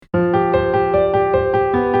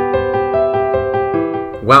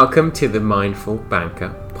Welcome to the Mindful Banker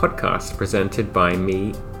podcast presented by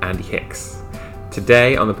me, Andy Hicks.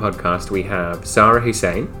 Today on the podcast we have Zahra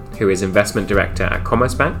Husain, who is Investment Director at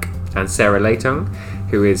Commerce Bank, and Sarah Laitung,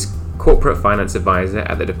 who is Corporate Finance Advisor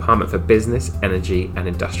at the Department for Business, Energy and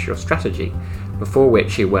Industrial Strategy, before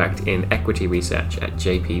which she worked in equity research at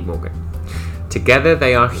JP Morgan. Together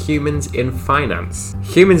they are Humans in Finance.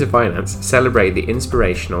 Humans in Finance celebrate the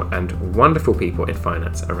inspirational and wonderful people in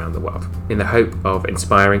finance around the world in the hope of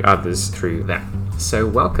inspiring others through them. So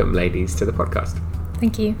welcome, ladies, to the podcast.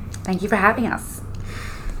 Thank you. Thank you for having us.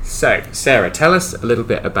 So, Sarah, tell us a little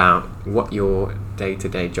bit about what your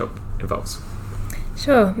day-to-day job involves.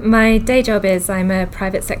 Sure. My day job is I'm a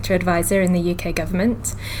private sector advisor in the UK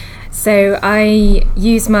government. So I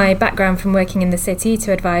use my background from working in the city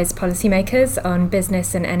to advise policymakers on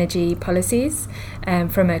business and energy policies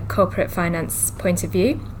from a corporate finance point of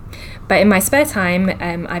view. But in my spare time,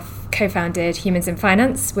 I've co-founded Humans in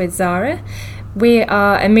Finance with Zahra. We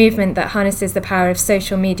are a movement that harnesses the power of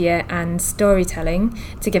social media and storytelling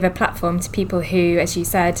to give a platform to people who, as you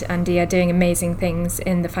said, Andy, are doing amazing things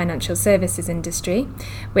in the financial services industry,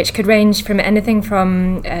 which could range from anything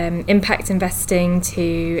from impact investing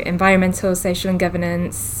to environmental, social and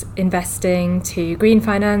governance investing to green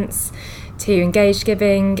finance to engaged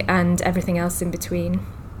giving and everything else in between.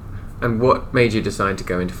 And what made you decide to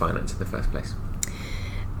go into finance in the first place?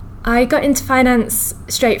 I got into finance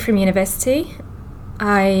straight from university.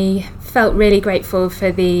 I felt really grateful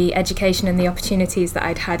for the education and the opportunities that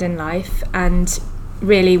I'd had in life and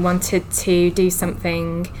really wanted to do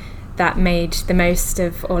something that made the most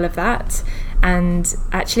of all of that. And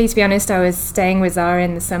actually, to be honest, I was staying with Zahra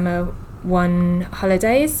in the summer one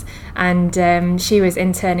holidays and she was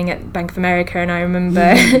interning at Bank of America, and I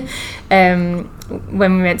remember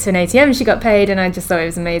when we went to an ATM she got paid, and I just thought it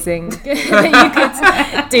was amazing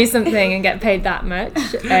that you could do something and get paid that much,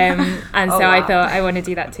 and so wow. I thought I want to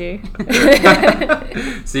do that too.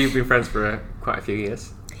 So you've been friends for quite a few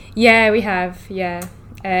years? Yeah, we have, ever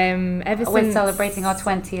We're since celebrating our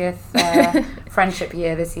 20th friendship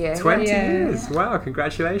year this year. 20 years, wow,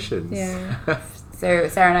 congratulations. Yeah. So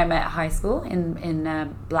Sarah and I met at high school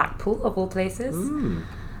in Blackpool, of all places,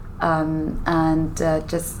 and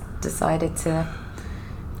just decided to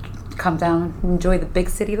come down and enjoy the big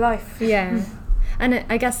city life. Yeah. And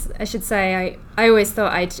I guess I should say I always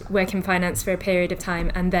thought I'd work in finance for a period of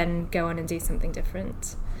time and then go on and do something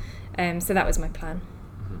different. So that was my plan.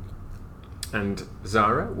 And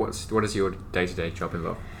Zahra, what does your day-to-day job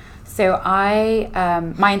involve? So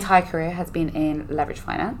my entire career has been in leverage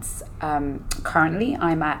finance. Currently,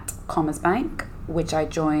 I'm at Commerce Bank, which I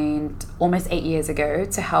joined almost 8 years ago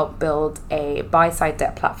to help build a buy-side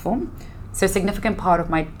debt platform. So a significant part of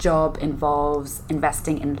my job involves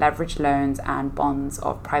investing in leveraged loans and bonds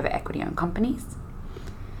of private equity-owned companies.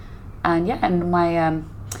 And my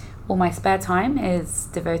all my spare time is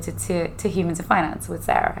devoted to Humans in Finance with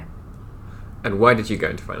Sarah. And why did you go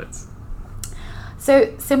into finance?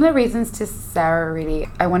 So similar reasons to Sarah, really.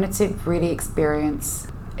 I wanted to really experience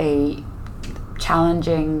a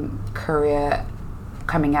challenging career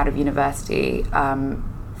coming out of university from,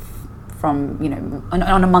 on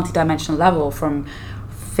a multidimensional level, from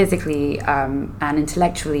physically and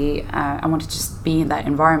intellectually. I wanted to just be in that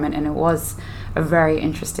environment, and it was a very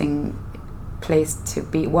interesting place to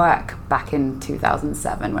work back in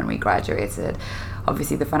 2007 when we graduated.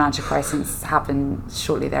 Obviously, the financial crisis happened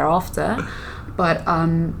shortly thereafter. But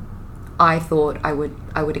I thought I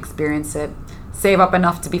would experience it, save up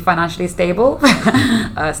enough to be financially stable,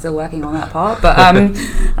 still working on that part, but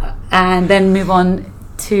and then move on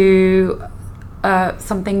to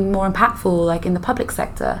something more impactful, like in the public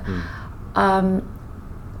sector.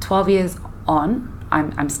 12 years on,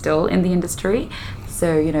 I'm still in the industry.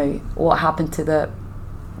 So what happened to the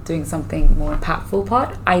doing something more impactful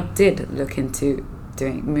part? I did look into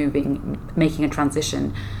making a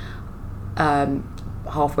transition.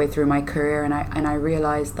 Halfway through my career, and I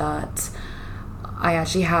realized that I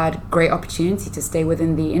actually had great opportunity to stay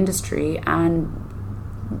within the industry and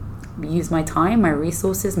use my time, my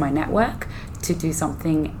resources, my network to do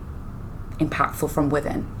something impactful from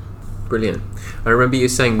within. Brilliant. I remember you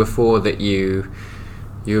saying before that you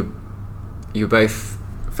both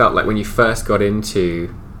felt like when you first got into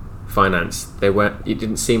finance, it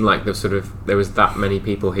didn't seem like there was that many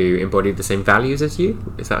people who embodied the same values as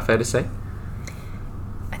you. Is that fair to say?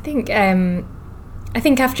 I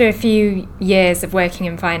think after a few years of working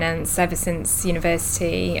in finance, ever since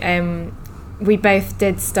university, we both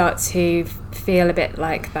did start to feel a bit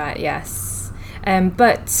like that, yes.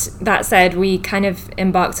 But that said, we kind of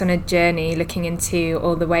embarked on a journey looking into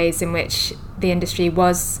all the ways in which the industry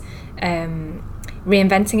was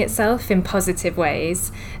reinventing itself in positive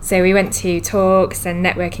ways. So we went to talks and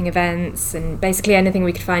networking events and basically anything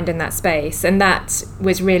we could find in that space, and that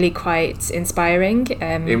was really quite inspiring.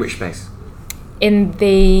 In which space? In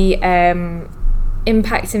the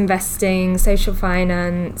impact investing, social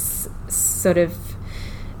finance, sort of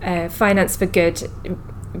finance for good,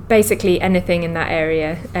 basically anything in that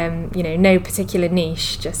area. No particular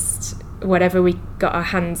niche, just whatever we got our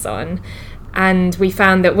hands on. And we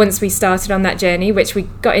found that once we started on that journey, which we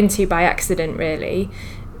got into by accident really,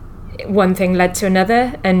 one thing led to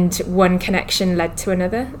another and one connection led to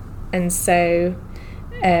another. And so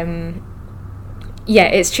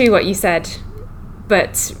it's true what you said,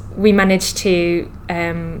 but we managed to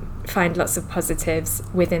find lots of positives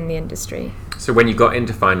within the industry. So when you got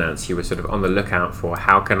into finance, you were sort of on the lookout for,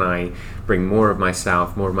 how can I bring more of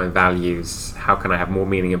myself, more of my values, how can I have more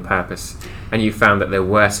meaning and purpose? And you found that there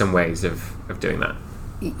were some ways of doing that.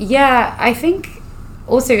 Yeah, I think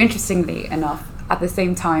also interestingly enough, at the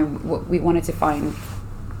same time, we wanted to find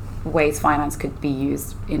ways finance could be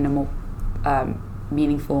used in a more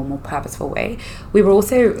meaningful, more purposeful way. We were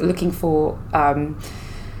also looking for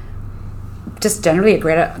just generally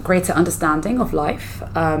a greater understanding of life.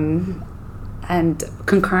 And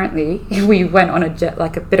concurrently, we went on a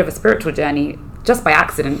bit of a spiritual journey just by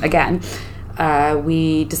accident again.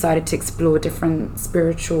 We decided to explore different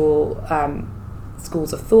spiritual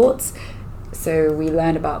schools of thoughts. So we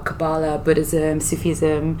learned about Kabbalah, Buddhism,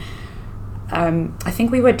 Sufism. I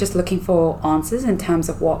think we were just looking for answers in terms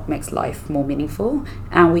of what makes life more meaningful.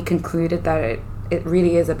 And we concluded that it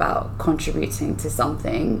really is about contributing to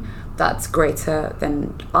something that's greater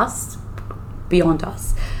than us, beyond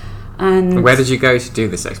us. And where did you go to do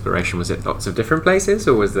this exploration? Was it lots of different places,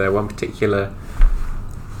 or was there one particular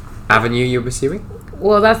avenue you were pursuing?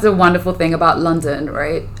 Well, that's the wonderful thing about London,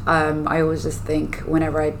 right? I always just think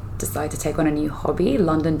whenever I decide to take on a new hobby,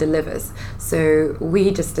 London delivers. So we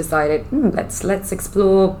just decided, let's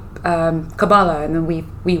explore Kabbalah, and then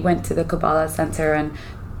we went to the Kabbalah Center and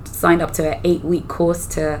signed up to an 8-week course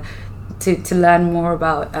to learn more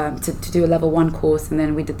about to do a level 1 course, and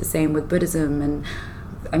then we did the same with Buddhism. And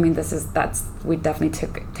I mean, we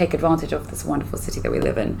definitely take advantage of this wonderful city that we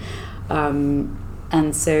live in,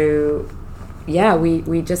 and so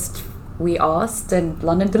we asked and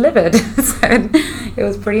London delivered. So it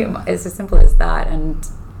was it's as simple as that. And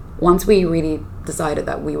once we really decided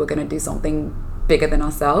that we were going to do something bigger than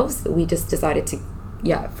ourselves, we just decided to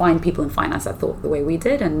find people in finance that thought the way we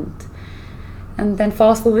did, and then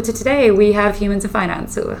fast forward to today, we have Humans in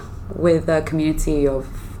Finance with a community of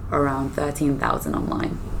around 13,000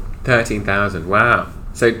 online. 13,000, wow.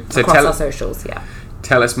 So across our socials, yeah.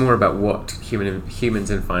 Tell us more about what Humans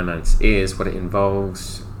in Finance is, what it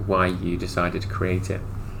involves, why you decided to create it.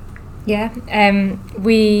 Yeah,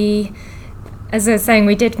 we, as I was saying,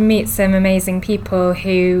 we did meet some amazing people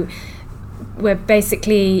who were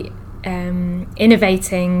basically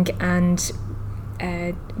innovating and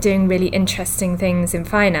doing really interesting things in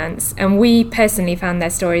finance, and we personally found their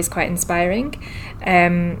stories quite inspiring.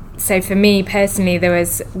 So for me personally, there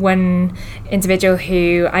was one individual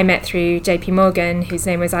who I met through JP Morgan, whose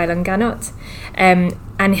name was Ilan Ganot, and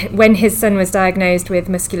when his son was diagnosed with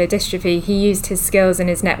muscular dystrophy, he used his skills and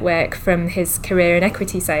his network from his career in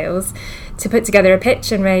equity sales to put together a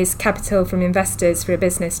pitch and raise capital from investors for a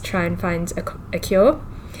business to try and find a cure.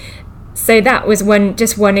 So that was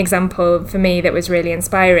just one example for me that was really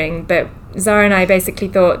inspiring. But Zahra and I basically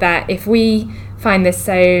thought that if we find this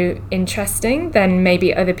so interesting, then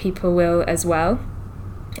maybe other people will as well.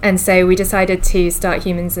 And so we decided to start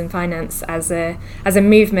Humans in Finance as a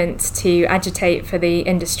movement to agitate for the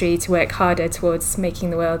industry to work harder towards making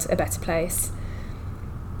the world a better place.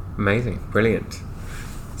 Amazing, brilliant.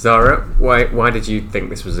 Zahra, why did you think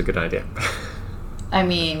this was a good idea? I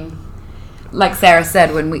mean, like Sarah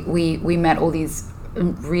said, when we met all these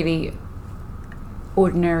really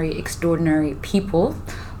ordinary, extraordinary people,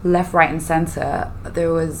 left, right, and center,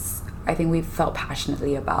 I think we felt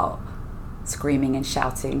passionately about screaming and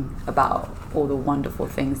shouting about all the wonderful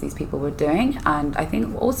things these people were doing. And I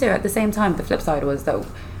think also at the same time, the flip side was that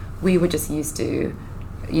we were just used to,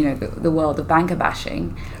 the world of banker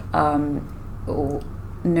bashing.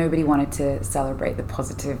 Nobody wanted to celebrate the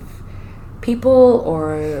positive people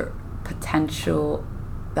or potential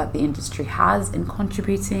that the industry has in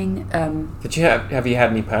contributing. Have you had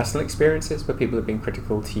any personal experiences where people have been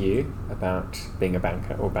critical to you about being a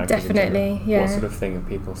banker or bankers? Definitely, yeah. What sort of thing have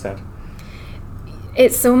people said?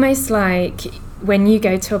 It's almost like when you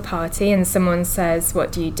go to a party and someone says,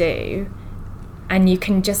 "What do you do?" and you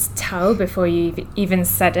can just tell before you've even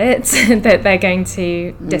said it that they're going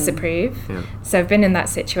to disapprove. Yeah. So I've been in that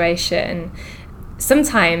situation.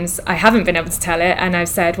 sometimes I haven't been able to tell it, and I've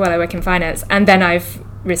said, well, I work in finance, and then I've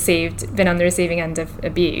been on the receiving end of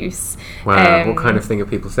abuse. Wow, what kind of thing have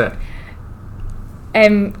people said?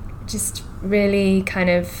 Just really kind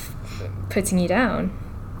of putting you down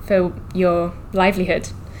for your livelihood,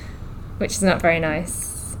 which is not very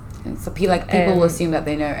nice. So people will assume that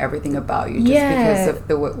they know everything about you just because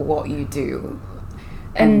of what you do.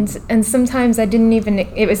 And sometimes I didn't even,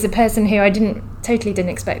 it was a person who I totally didn't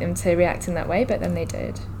expect them to react in that way, but then they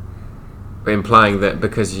did. Implying that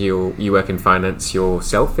because you work in finance, you're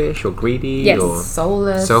selfish or greedy, yes, or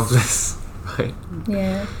soulless. Right.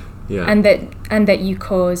 Yeah. Yeah. And that you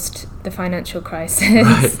caused the financial crisis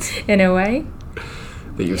right. in a way.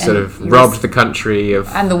 That you've sort of robbed the country of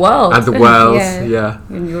and the world. Yeah.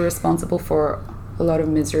 And you're responsible for a lot of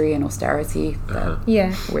misery and austerity that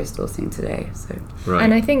we're still seeing today. So right.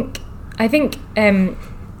 And I think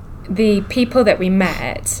the people that we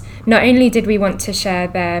met, not only did we want to share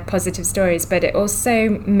their positive stories, but it also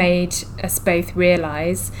made us both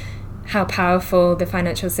realise how powerful the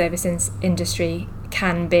financial services industry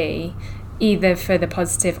can be, either for the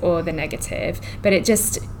positive or the negative. But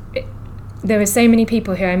there were so many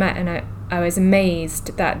people who I met, and I was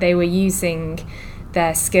amazed that they were using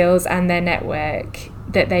their skills and their network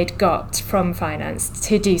that they'd got from finance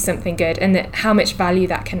to do something good, and that how much value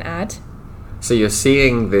that can add. So you're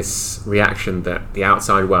seeing this reaction that the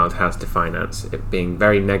outside world has to finance, it being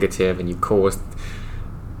very negative, and you've caused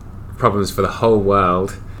problems for the whole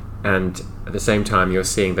world, and at the same time you're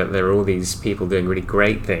seeing that there are all these people doing really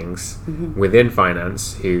great things within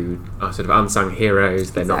finance who are sort of unsung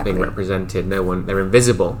heroes. They're not being represented, they're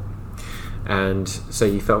invisible. And so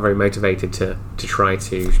you felt very motivated to try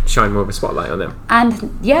to shine more of a spotlight on them.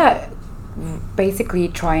 And basically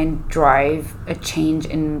try and drive a change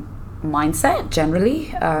in mindset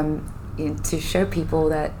generally, to show people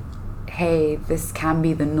that, hey, this can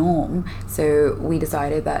be the norm. So we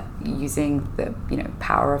decided that using the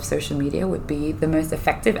power of social media would be the most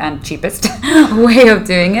effective and cheapest way of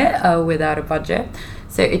doing it without a budget.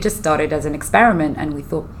 So it just started as an experiment, and we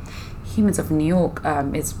thought Humans of New York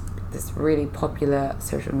is this really popular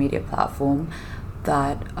social media platform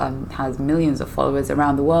that has millions of followers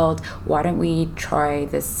around the world. Why don't we try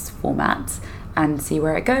this format and see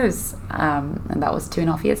where it goes? And that was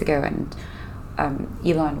 2.5 years ago, and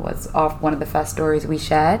Elon was one of the first stories we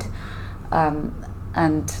shared,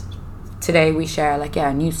 and today we share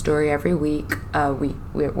a new story every week.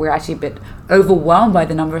 We're actually a bit overwhelmed by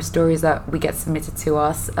the number of stories that we get submitted to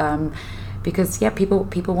us, because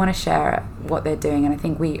people want to share what they're doing, and I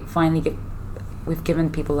think we've given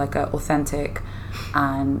people a authentic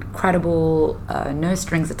and credible, no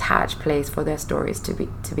strings attached place for their stories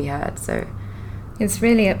to be heard. So it's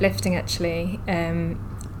really uplifting, actually,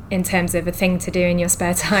 in terms of a thing to do in your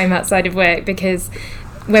spare time outside of work, because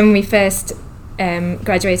when we first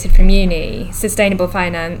graduated from uni, sustainable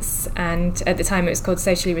finance, and at the time it was called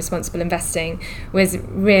socially responsible investing, was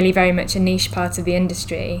really very much a niche part of the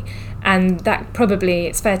industry, and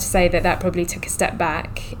it's fair to say that probably took a step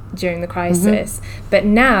back during the crisis. But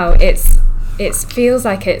now it feels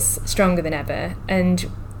like it's stronger than ever, and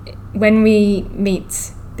when we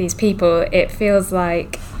meet these people, it feels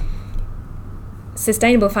like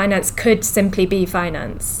sustainable finance could simply be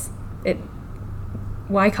finance.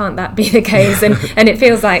 Why can't that be the case? And it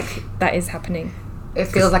feels like that is happening. It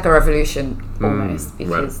feels like a revolution almost,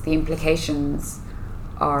 because the implications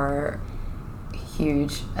are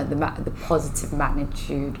huge, and the positive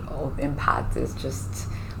magnitude of impact is just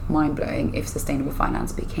mind-blowing if sustainable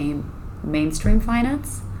finance became mainstream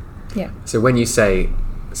finance. Yeah. So when you say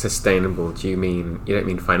sustainable, you don't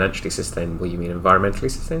mean financially sustainable, you mean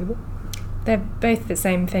environmentally sustainable? They're both the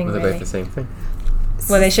same thing. They're really. both the same thing.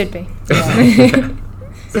 Well, they should be. Yeah.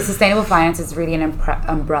 So sustainable finance is really an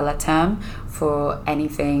umbrella term for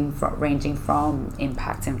anything ranging from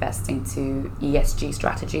impact investing to ESG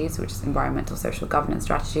strategies, which is environmental social governance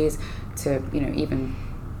strategies, to even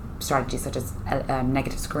strategies such as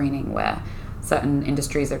negative screening, where certain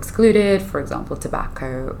industries are excluded, for example,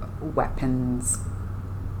 tobacco, weapons,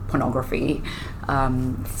 pornography.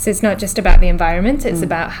 So it's not just about the environment, it's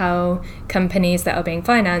about how companies that are being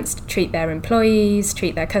financed treat their employees,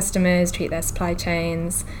 treat their customers, treat their supply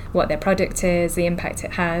chains, what their product is, the impact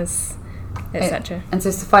it has, etc. And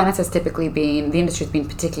so finance has typically the industry has been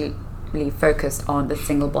particularly focused on the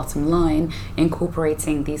single bottom line.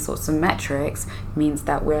 Incorporating these sorts of metrics means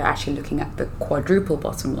that we're actually looking at the quadruple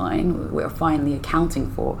bottom line. We're finally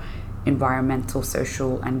accounting for environmental,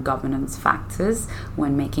 social, and governance factors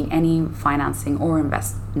when making any financing or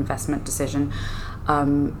investment decision,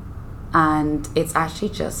 and it's actually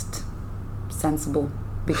just sensible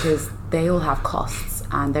because they all have costs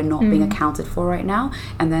and they're not being accounted for right now.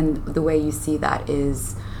 And then the way you see that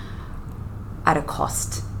is at a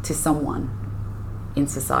cost to someone in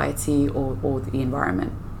society or the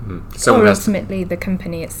environment. Or ultimately the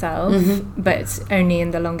company itself, but only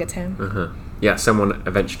in the longer term. Yeah, someone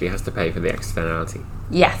eventually has to pay for the externality.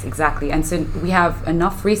 Yes, exactly. And so we have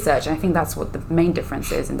enough research, and I think that's what the main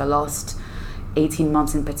difference is. In the last 18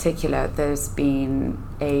 months in particular, there's been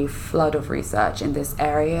a flood of research in this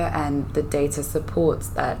area, and the data supports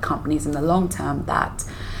that companies in the long term that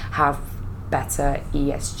have better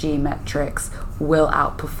ESG metrics will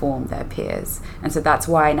outperform their peers. And so that's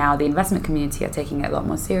why now the investment community are taking it a lot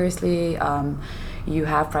more seriously. You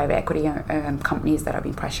have private equity companies that are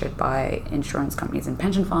being pressured by insurance companies and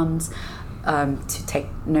pension funds to take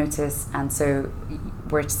notice. And so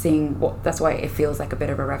we're seeing that's why it feels like a bit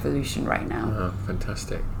of a revolution right now. Oh,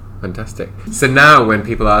 fantastic. So now when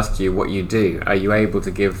people ask you what you do, are you able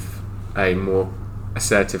to give a more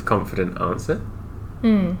assertive, confident answer?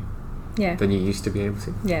 Yeah. Than you used to be able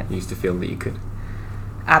to? Yeah. You used to feel that you could?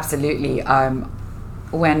 Absolutely.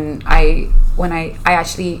 When I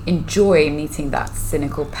actually enjoy meeting that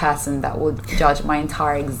cynical person that will judge my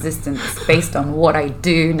entire existence based on what I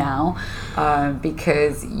do now,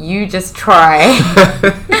 because you just try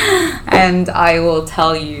and I will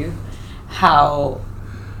tell you how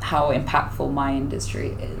impactful my industry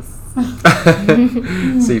is.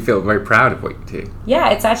 So you feel very proud of what you do? Yeah,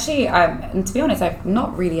 it's actually, and to be honest, I've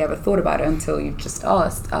not really ever thought about it until you just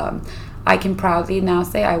asked. I can proudly now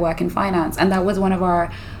say I work in finance, and that was one of our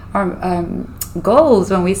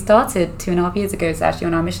goals when we started 2.5 years ago. It's actually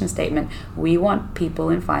on our mission statement. We want people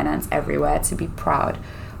in finance everywhere to be proud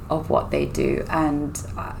of what they do, and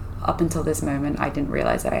up until this moment I didn't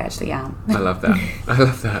realize that I actually am. I love that.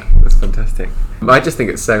 That's fantastic. I just think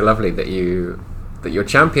it's so lovely that you're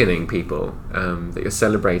championing people, that you're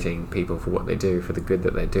celebrating people for what they do, for the good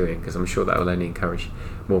that they're doing, because I'm sure that will only encourage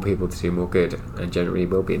more people to do more good, and generally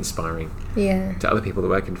will be inspiring to other people that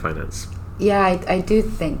work in finance. Yeah, I do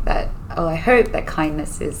think that, I hope that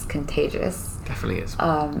kindness is contagious. Definitely is.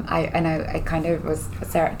 I kind of was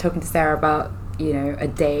talking to Sarah about, a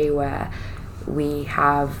day where we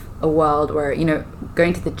have a world where,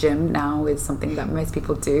 going to the gym now is something that most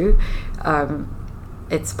people do.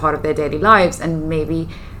 It's part of their daily lives, and maybe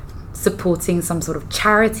supporting some sort of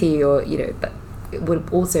charity or, that it would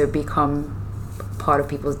also become part of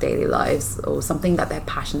people's daily lives, or something that they're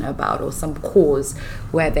passionate about, or some cause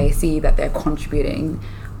where they see that they're contributing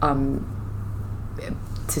to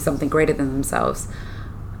something greater than themselves.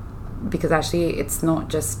 Because actually it's not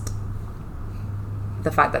just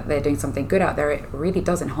the fact that they're doing something good out there, it really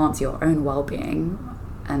does enhance your own well-being.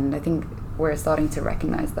 And I think we're starting to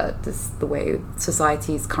recognize that the way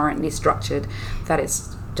society is currently structured, that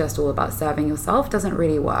it's just all about serving yourself, doesn't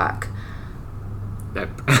really work. Nope.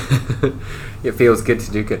 It feels good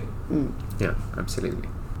to do good. Yeah, absolutely.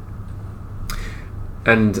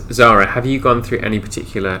 And Zahra, have you gone through any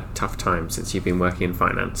particular tough times since you've been working in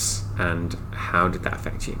finance, and how did that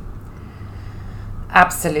affect you?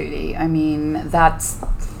 Absolutely. I mean, that's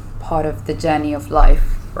part of the journey of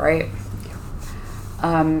life, right?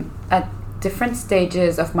 At different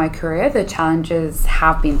stages of my career, the challenges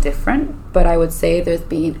have been different, but I would say there's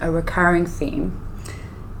been a recurring theme.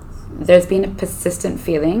 There's been a persistent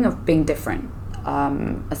feeling of being different,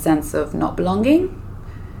 a sense of not belonging,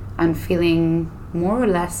 and feeling more or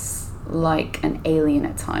less like an alien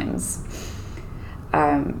at times,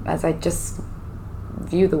 as I just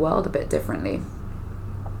view the world a bit differently.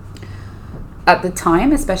 At the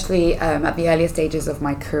time, especially at the earlier stages of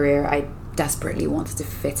my career, I desperately wanted to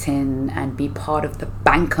fit in and be part of the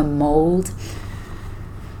banker mold.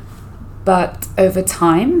 But over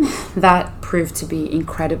time, that proved to be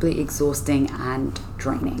incredibly exhausting and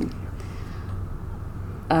draining.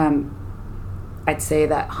 I'd say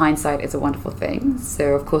that hindsight is a wonderful thing.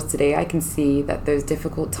 So, of course, today I can see that those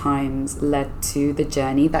difficult times led to the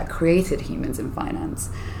journey that created Humans in Finance,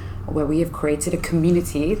 where we have created a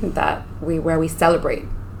community where we celebrate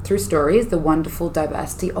through stories the wonderful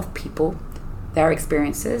diversity of people, their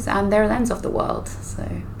experiences, and their lens of the world.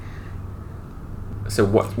 So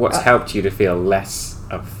what's helped you to feel less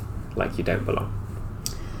of like you don't belong?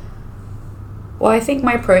 Well, I think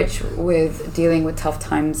my approach with dealing with tough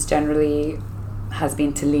times generally has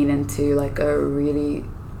been to lean into like a really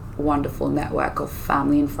wonderful network of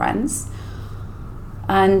family and friends.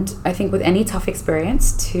 And I think with any tough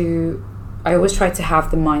experience I always try to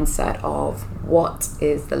have the mindset of what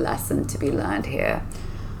is the lesson to be learned here.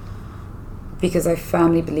 Because I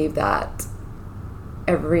firmly believe that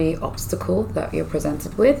every obstacle that you're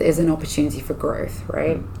presented with is an opportunity for growth,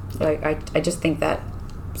 right? Like I just think that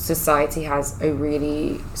society has a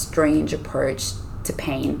really strange approach to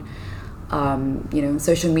pain. On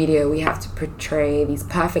social media, we have to portray these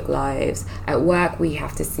perfect lives. At work, we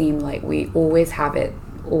have to seem like we always have it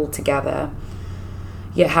all together.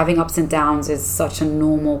 Yet having ups and downs is such a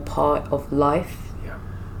normal part of life.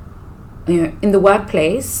 Yeah. In the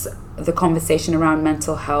workplace, the conversation around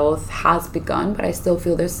mental health has begun, but I still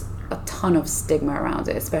feel there's a ton of stigma around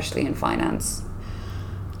it, especially in finance.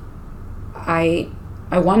 I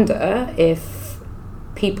wonder if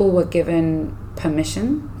people were given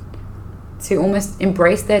permission to almost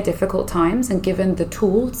embrace their difficult times and given the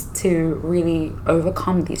tools to really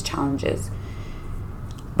overcome these challenges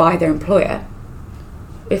by their employer,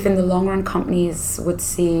 if in the long run companies would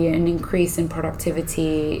see an increase in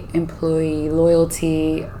productivity, employee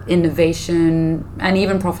loyalty, innovation, and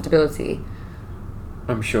even profitability.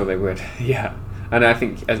 I'm sure they would, yeah. And I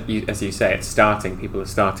think, as you say, it's starting. People are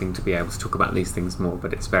starting to be able to talk about these things more,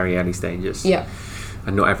 but it's very early stages. Yeah.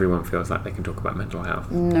 And not everyone feels like they can talk about mental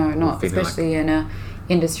health. No, not especially in an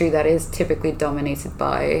industry that is typically dominated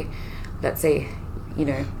by, let's say,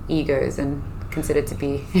 egos and considered to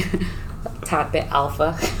be a tad bit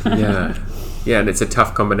alpha. Yeah, and it's a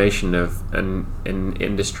tough combination of an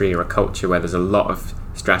industry or a culture where there's a lot of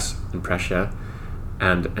stress and pressure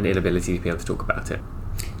and an inability to be able to talk about it.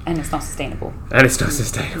 And it's not sustainable.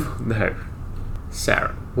 No.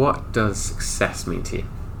 Sarah, what does success mean to you?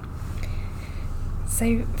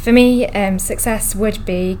 So for me, success would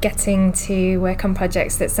be getting to work on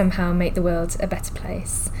projects that somehow make the world a better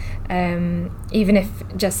place, even if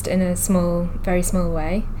just in a very small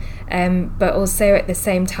way, but also at the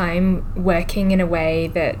same time working in a way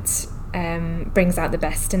that brings out the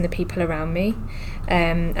best in the people around me,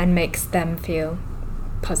 and makes them feel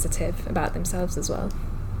positive about themselves as well.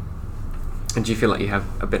 And do you feel like you have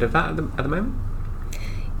a bit of that at the moment?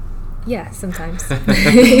 Yeah, sometimes.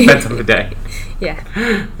 Depends on the day.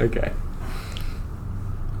 Yeah. Okay.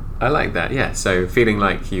 I like that, yeah. So feeling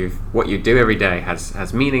like what you do every day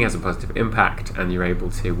has meaning, has a positive impact, and you're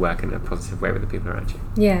able to work in a positive way with the people around you.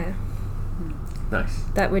 Yeah. Nice.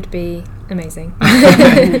 That would be amazing.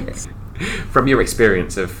 From your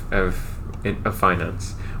experience of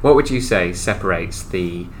finance, what would you say separates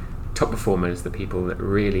the top performers, the people that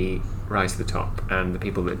really rise to the top, and the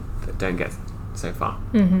people that don't get so far?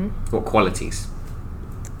 Mm-hmm. What qualities?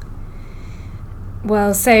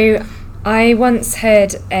 Well, so I once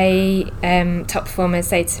heard a top performer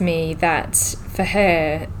say to me that for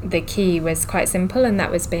her the key was quite simple, and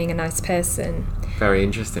that was being a nice person. Very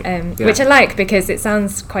interesting. Which I like because it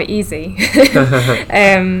sounds quite easy.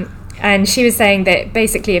 And she was saying that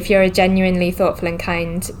basically if you're a genuinely thoughtful and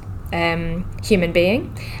kind human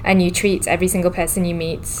being and you treat every single person you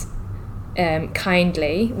meet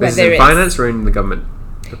kindly, whether this is in finance or in the government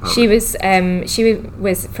department? She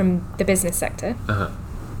was from the business sector. Uh-huh.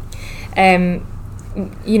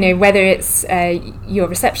 Whether it's your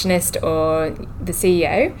receptionist or the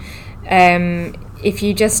CEO, if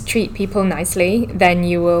you just treat people nicely, then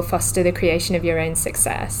you will foster the creation of your own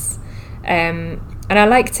success. And I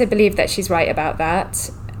like to believe that she's right about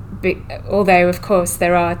that. Although, of course,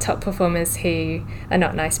 there are top performers who are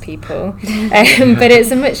not nice people. But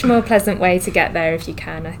it's a much more pleasant way to get there if you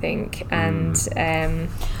can, I think. And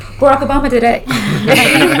Barack Obama did it.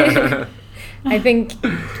 I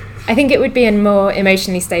think it would be a more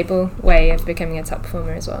emotionally stable way of becoming a top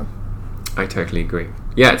performer as well. I totally agree.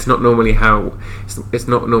 Yeah, it's not normally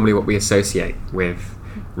what we associate with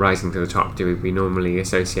rising to the top. We normally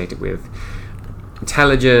associate it with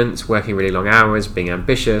intelligence, working really long hours, being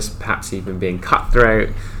ambitious, perhaps even being cutthroat.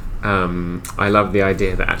 I love the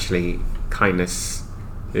idea that actually kindness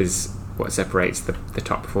is what separates the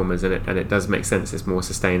top performers, and it does make sense. It's more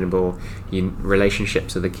sustainable.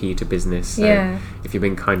 Relationships are the key to business. So if you're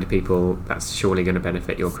being kind to people, that's surely going to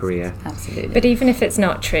benefit your career. Absolutely. But even if it's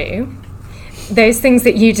not true, those things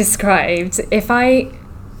that you described, if I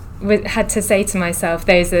had to say to myself,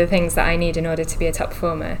 those are the things that I need in order to be a top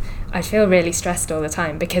performer, I feel really stressed all the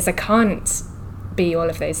time because I can't be all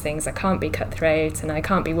of those things. I can't be cutthroat and I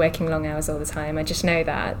can't be working long hours all the time. I just know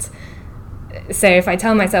that. So if I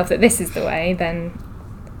tell myself that this is the way, then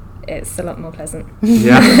it's a lot more pleasant.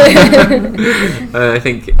 Yeah. I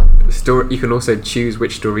think you can also choose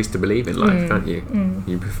which stories to believe in life, can't you?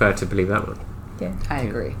 You prefer to believe that one. Yeah, I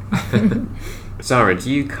agree. Zahra, do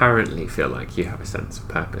you currently feel like you have a sense of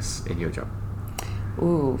purpose in your job?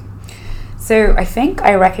 Ooh. So I think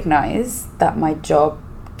I recognise that my job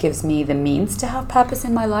gives me the means to have purpose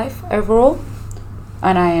in my life overall,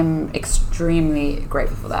 and I am extremely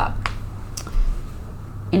grateful for that.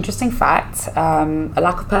 Interesting fact, a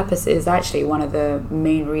lack of purpose is actually one of the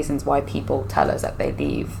main reasons why people tell us that they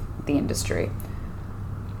leave the industry.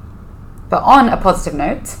 But on a positive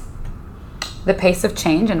note, the pace of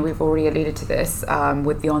change, and we've already alluded to this,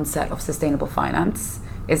 with the onset of sustainable finance,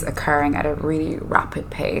 is occurring at a really rapid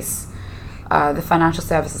pace. The financial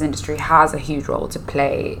services industry has a huge role to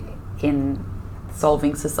play in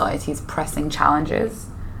solving society's pressing challenges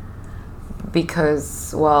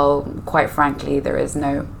because, well, quite frankly, there is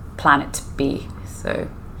no planet B. So,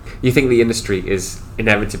 you think the industry is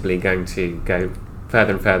inevitably going to go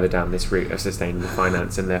further and further down this route of sustainable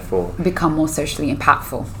finance and therefore become more socially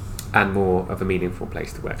impactful and more of a meaningful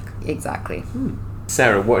place to work? Exactly.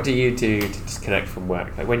 Sarah, what do you do to disconnect from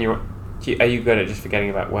work? Like when are you good at just forgetting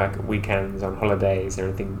about work at weekends, on holidays, or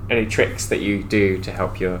anything? Any tricks that you do to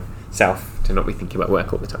help yourself to not be thinking about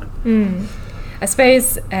work all the time? I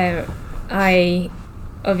suppose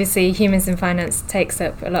obviously humans in finance takes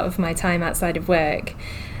up a lot of my time outside of work,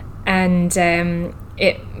 and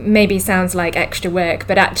it maybe sounds like extra work,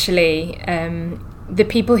 but actually the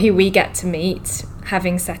people who we get to meet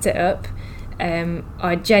having set it up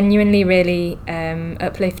are genuinely really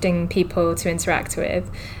uplifting people to interact with.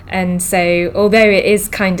 And so although it is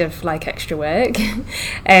kind of like extra work,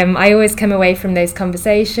 I always come away from those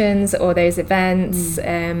conversations or those events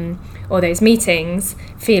or those meetings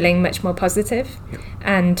feeling much more positive. Yep.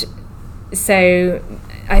 And so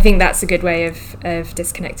I think that's a good way of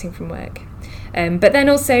disconnecting from work. But then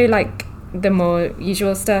also like the more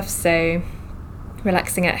usual stuff, so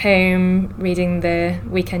relaxing at home, reading the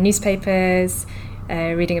weekend newspapers,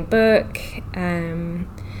 reading a book.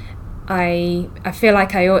 I feel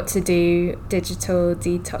like I ought to do digital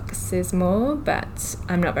detoxes more, but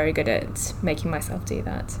I'm not very good at making myself do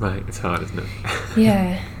that. Right, it's hard, isn't it?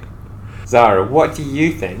 Yeah. Zahra, what do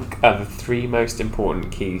you think are the 3 most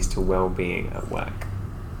important keys to well-being at work?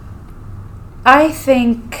 I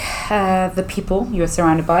think the people you're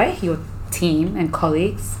surrounded by, your team and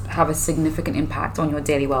colleagues, have a significant impact on your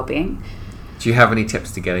daily well-being. Do you have any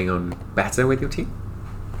tips to getting on better with your team?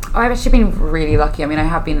 I've actually been really lucky. I mean, I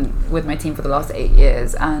have been with my team for the last 8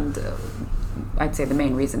 years, and I'd say the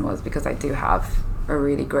main reason was because I do have a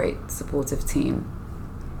really great supportive team.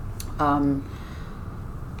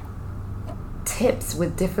 Tips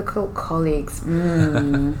with difficult colleagues.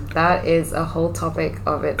 That is a whole topic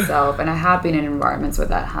of itself, and I have been in environments where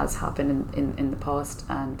that has happened in the past,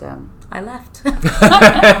 and I left.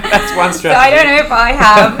 That's one strategy. So I don't know if I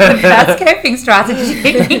have the best coping strategy.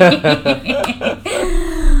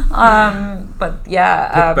 But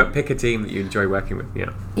yeah. But pick a team that you enjoy working with.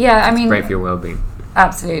 Yeah. Yeah, I mean, great for your well-being.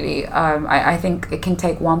 Absolutely. I think it can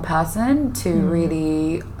take one person to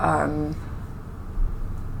really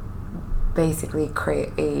basically create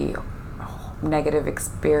a negative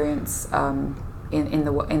experience in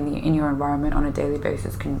your environment on a daily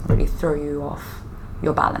basis. Can really throw you off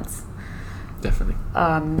your balance. Definitely.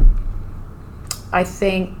 I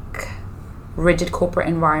think rigid corporate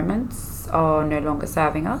environments are no longer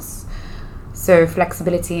serving us. So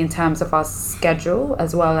flexibility in terms of our schedule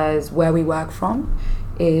as well as where we work from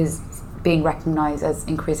is being recognized as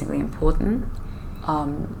increasingly important.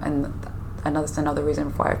 And that's another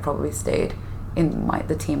reason why I've probably stayed in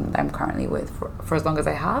the team that I'm currently with for as long as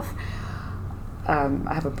I have.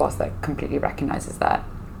 I have a boss that completely recognizes that.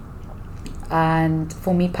 And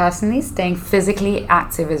for me personally, staying physically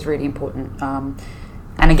active is really important.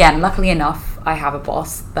 And again, luckily enough, I have a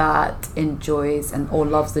boss that enjoys or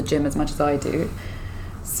loves the gym as much as I do.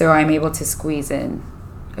 So I'm able to squeeze in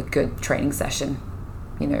a good training session,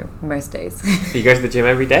 most days. You go to the gym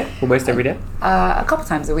every day? Almost every day? A couple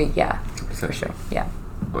times a week, yeah. For sure, yeah.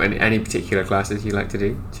 Any particular classes you like to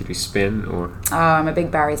do? Do you do spin or? I'm a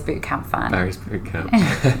big Barry's boot camp fan. Barry's boot camp.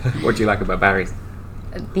 What do you like about Barry's?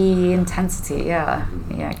 The intensity, yeah.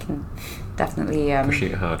 Yeah, I can definitely...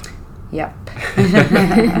 pushing it hard. Yep.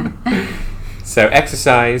 So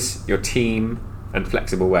exercise, your team, and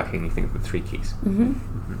flexible working, you think are the 3 keys? Mm-hmm.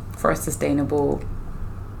 Mm-hmm. For a sustainable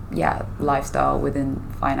lifestyle within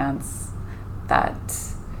finance that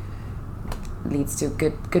leads to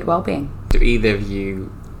good well-being. Do either of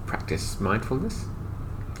you practice mindfulness?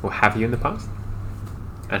 Or have you in the past?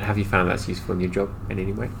 And have you found that's useful in your job in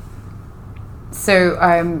any way? So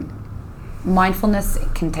mindfulness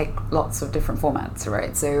can take lots of different formats,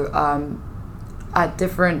 right? So at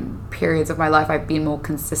different periods of my life, I've been more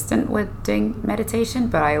consistent with doing meditation,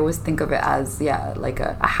 but I always think of it as, like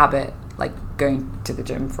a habit, like going to the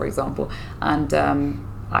gym, for example. And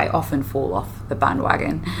I often fall off the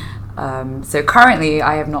bandwagon. So currently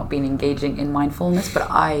I have not been engaging in mindfulness, but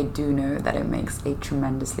I do know that it makes a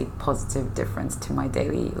tremendously positive difference to my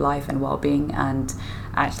daily life and well-being, and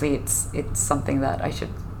actually it's something that I should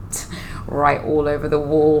write all over the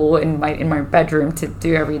wall in my bedroom to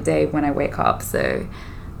do every day when I wake up. So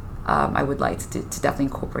I would like to definitely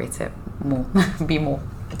incorporate it more, be more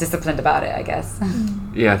disciplined about it, I guess.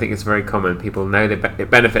 Yeah, I think it's very common. People know that it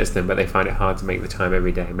benefits them, but they find it hard to make the time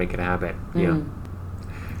every day and make it a habit. Yeah.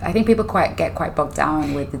 I think people get quite bogged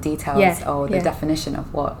down with the details or the definition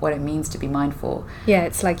of what it means to be mindful. Yeah,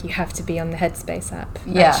 it's like you have to be on the Headspace app.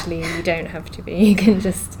 Yeah. Actually, you don't have to be. You can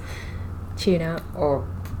just tune out. Or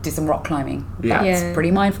do some rock climbing. Yeah. That's pretty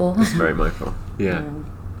mindful. It's very mindful. Yeah,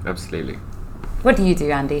 absolutely. What do you do,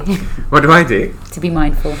 Andy, What do I do? to be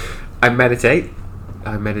mindful? I meditate.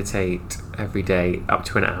 I meditate every day up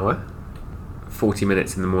to an hour. 40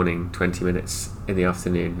 minutes in the morning, 20 minutes in the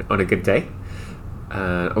afternoon on a good day.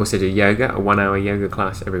 Also do yoga, a 1 hour yoga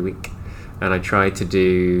class every week. And I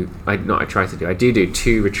do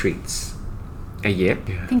 2 retreats a year.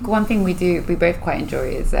 I think one thing we both quite enjoy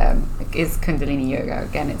is Kundalini yoga.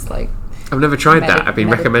 Again, it's like I've never tried that. I've been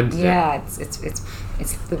recommended it. Yeah, it's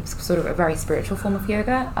the sort of a very spiritual form of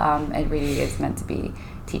yoga. It really is meant to be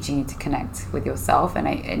teaching you to connect with yourself, and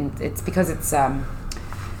it's because it's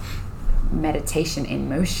meditation in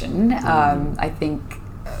motion. I think,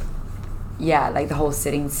 like the whole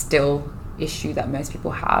sitting still issue that most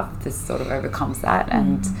people have, this sort of overcomes that.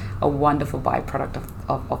 And a wonderful byproduct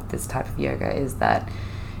of this type of yoga is that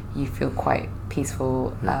you feel quite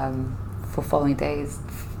peaceful for following days.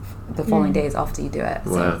 The following days after you do it.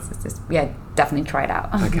 Wow. So it's just, definitely try it out.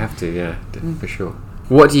 I have to, for sure.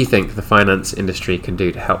 What do you think the finance industry can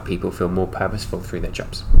do to help people feel more purposeful through their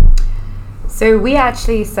jobs? So we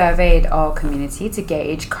actually surveyed our community to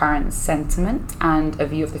gauge current sentiment and a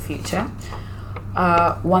view of the future.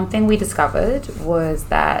 One thing we discovered was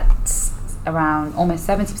that around almost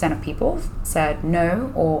 70% of people said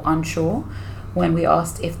no or unsure when we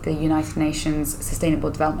asked if the United Nations Sustainable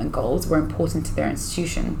Development Goals were important to their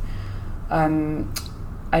institution.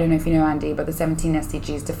 I don't know if you know, Andy, but the 17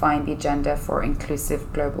 SDGs define the agenda for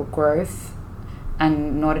inclusive global growth,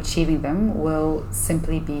 and not achieving them will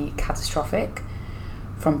simply be catastrophic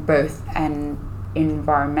from both an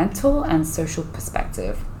environmental and social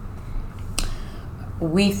perspective.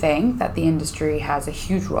 We think that the industry has a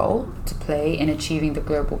huge role to play in achieving the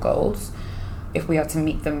global goals if we are to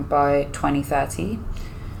meet them by 2030,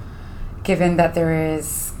 given that there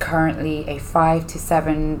is currently a $5 to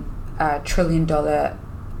 $7 trillion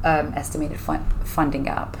estimated funding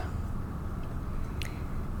gap.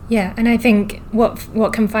 Yeah, and I think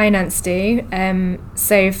what can finance do?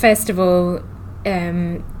 So first of all,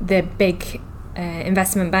 the big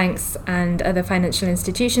investment banks and other financial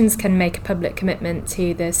institutions can make a public commitment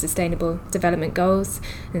to the Sustainable Development Goals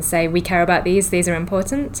and say, we care about these are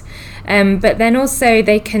important. But then also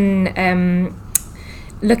they can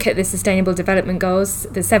look at the Sustainable Development Goals,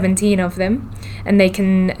 the 17 of them, and they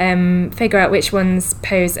can figure out which ones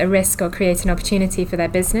pose a risk or create an opportunity for their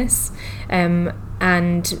business.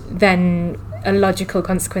 And then a logical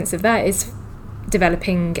consequence of that is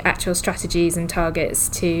developing actual strategies and targets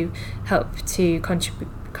to help to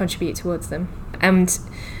contribute towards them. And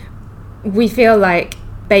we feel like,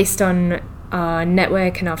 based on our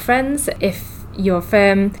network and our friends, if your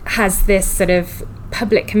firm has this sort of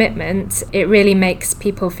public commitment, it really makes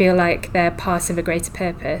people feel like they're part of a greater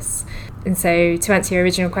purpose. And so, to answer your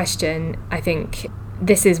original question, I think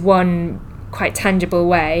this is one quite tangible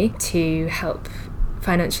way to help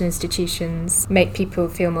financial institutions make people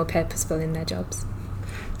feel more purposeful in their jobs.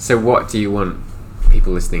 So what do you want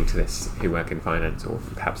people listening to this who work in finance, or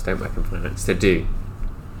perhaps don't work in finance, to do?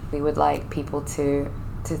 We would like people to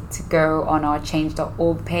go on our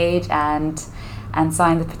change.org page and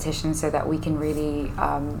sign the petition so that we can really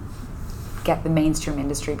get the mainstream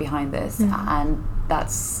industry behind this. And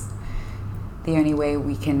that's the only way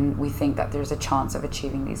we think that there's a chance of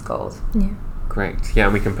achieving these goals. Yeah. Great. Yeah,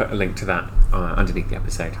 and we can put a link to that underneath the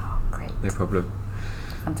episode. Oh, great. No problem.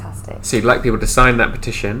 Fantastic. So you'd like people to sign that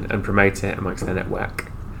petition and promote it amongst their network.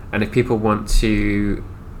 And if people want to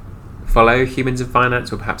follow Humans in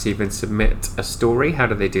Finance, or perhaps even submit a story, how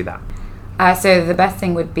do they do that? So the best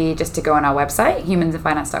thing would be just to go on our website,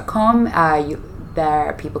 humansinfinance.com.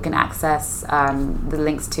 There people can access the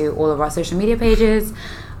links to all of our social media pages.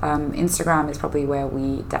 Instagram is probably where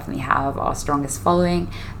we definitely have our strongest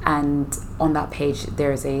following, and on that page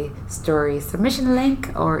there is a story submission link,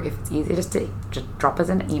 or if it's easier, just drop us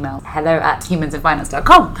an email,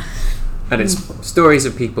 hello@humansinfinance.com. And it's stories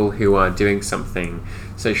of people who are doing something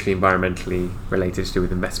socially, environmentally related to do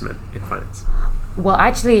with investment in finance. Well,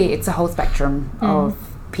 actually, it's a whole spectrum of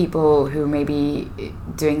people who may be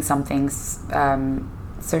doing something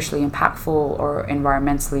socially impactful or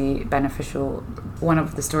environmentally beneficial. One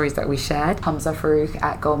of the stories that we shared, Hamza Farouk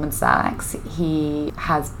at Goldman Sachs, he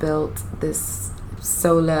has built this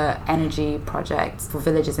solar energy project for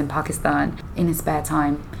villages in Pakistan in his spare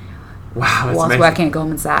time. Wow, that's whilst amazing. Working at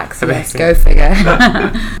Goldman Sachs. Yes, Amazing. go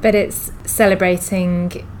figure. But it's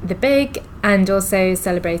celebrating the big and also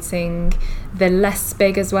celebrating the less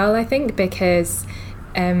big as well, I think, because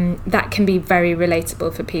that can be very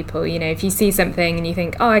relatable for people. You know, if you see something and you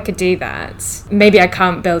think, oh, I could do that. Maybe I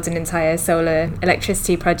can't build an entire solar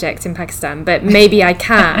electricity project in Pakistan, but maybe I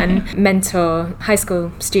can mentor high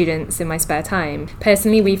school students in my spare time.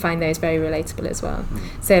 Personally, we find those very relatable as well.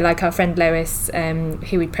 So like our friend Lois,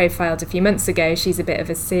 who we profiled a few months ago, she's a bit of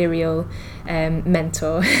a serial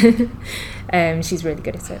mentor. She's really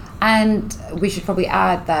good at it. And we should probably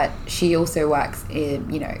add that she also works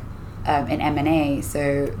in, in M&A,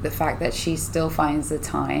 so the fact that she still finds the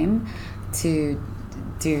time to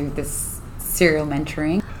do this serial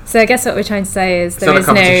mentoring. So I guess what we're trying to say is there It's is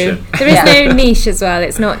not a competition. no niche as well.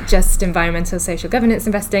 It's not just environmental social governance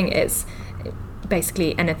investing, it's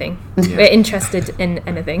basically anything. Yeah. We're interested in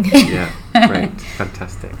anything. Yeah, great,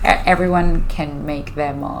 fantastic. Everyone can make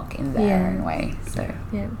their mark in their Yeah. own way. So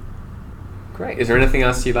Yeah. Great. Is there anything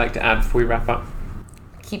else you'd like to add before we wrap up?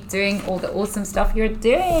 keep doing all the awesome stuff you're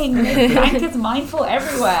doing. Bank is mindful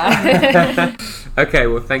everywhere. Okay,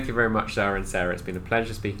 well, thank you very much, Zahra and Sarah. It's been a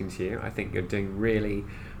pleasure speaking to you. I think you're doing really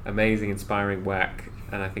amazing, inspiring work,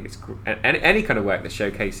 and I think it's any kind of work that's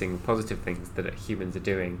showcasing positive things that humans are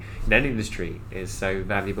doing in any industry is so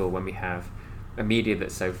valuable when we have a media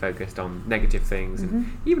that's so focused on negative things.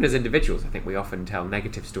 And even as individuals, I think we often tell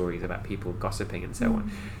negative stories about people gossiping and so on.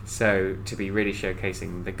 So to be really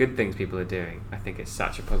showcasing the good things people are doing, I think it's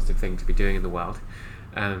such a positive thing to be doing in the world.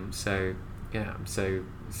 So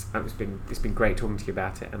it's been great talking to you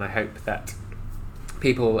about it, and I hope that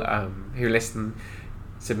people who listen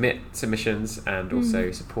submit submissions and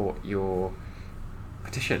also support your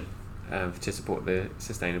petition to support the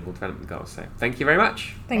Sustainable Development Goals. So thank you very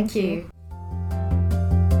much. Thank you.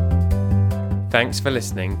 Thanks for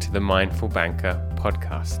listening to the Mindful Banker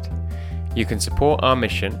podcast. You can support our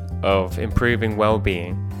mission of improving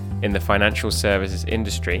well-being in the financial services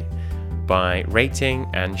industry by rating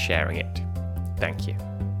and sharing it. Thank you.